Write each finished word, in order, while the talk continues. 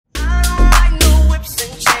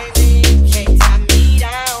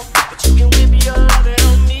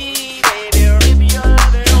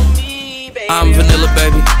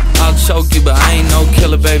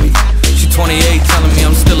28 telling me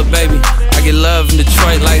I'm still a baby. I get love in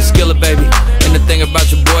Detroit like Skillet, baby. And the thing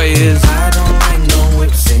about your boy is I don't like no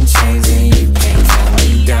whips and chains, and you can't tie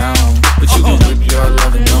me down. But you can whip your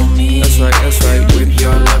lovin' on me. That's right, that's right. Whip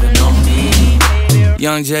your lovin' on me.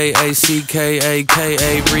 Young Jackaka,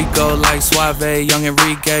 Rico like Suave, Young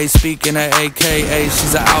Enrique, speaking at AKA.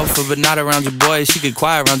 She's an alpha, but not around your boy. She get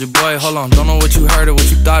quiet around your boy. Hold on, don't know what you heard or what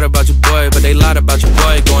you thought about your boy, but they lied about your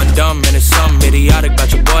boy. Going dumb and it's something idiotic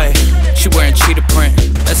about your boy. She wearing cheetah print,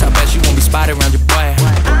 that's how bad she won't be spotted around your boy. I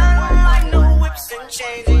don't like no whips and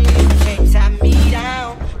chains, and you can't tie me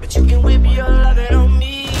down. But you can whip your lovin' on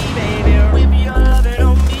me, baby. Whip your lovin'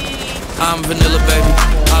 on me. I'm vanilla, baby.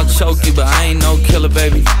 I'll choke you, but I ain't no killer,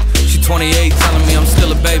 baby. She 28, telling me I'm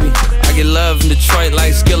still a baby. I get love in Detroit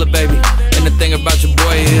like Skillet, baby. And the thing about your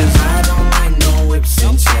boy is I don't like no whips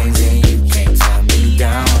and chains, and you can't tie me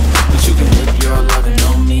down. But you can whip your lovin'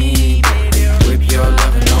 on me, baby. Whip your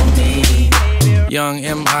lovin' on me. Young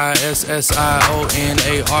MISSIONARY.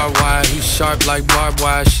 He's sharp like barbed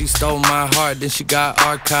wire. She stole my heart, then she got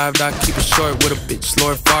archived. I keep it short with a bitch,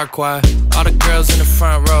 Lord Farquaad. All the girls in the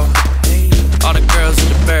front row, all the girls in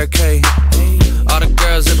the barricade, all the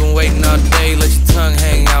girls that been waiting all day. Let your tongue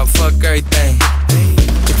hang out, fuck everything.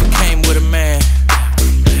 If it came with a man,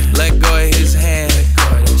 let go of his hand.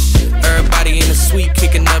 Everybody in the suite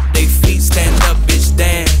kicking up they feet. Stand up, bitch,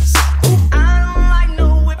 dance.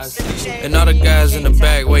 And all the guys in the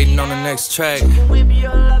back waiting on the next track.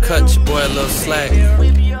 Cut your boy a little slack.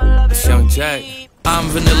 It's Young Jack. I'm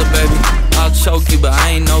vanilla, baby. I'll choke you, but I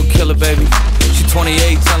ain't no killer, baby. She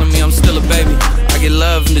 28, telling me I'm still a baby. I get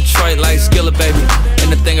love in Detroit like Skillet, baby.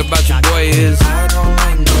 And the thing about your boy is I don't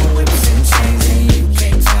like no whips and chains, and you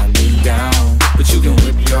can't tie me down. But you can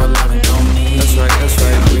whip your lovin' on me. That's right, that's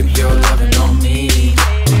right. Whip your lovin' on me.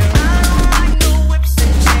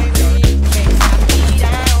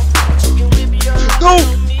 No!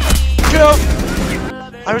 Get up!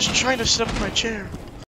 I was trying to sit up in my chair.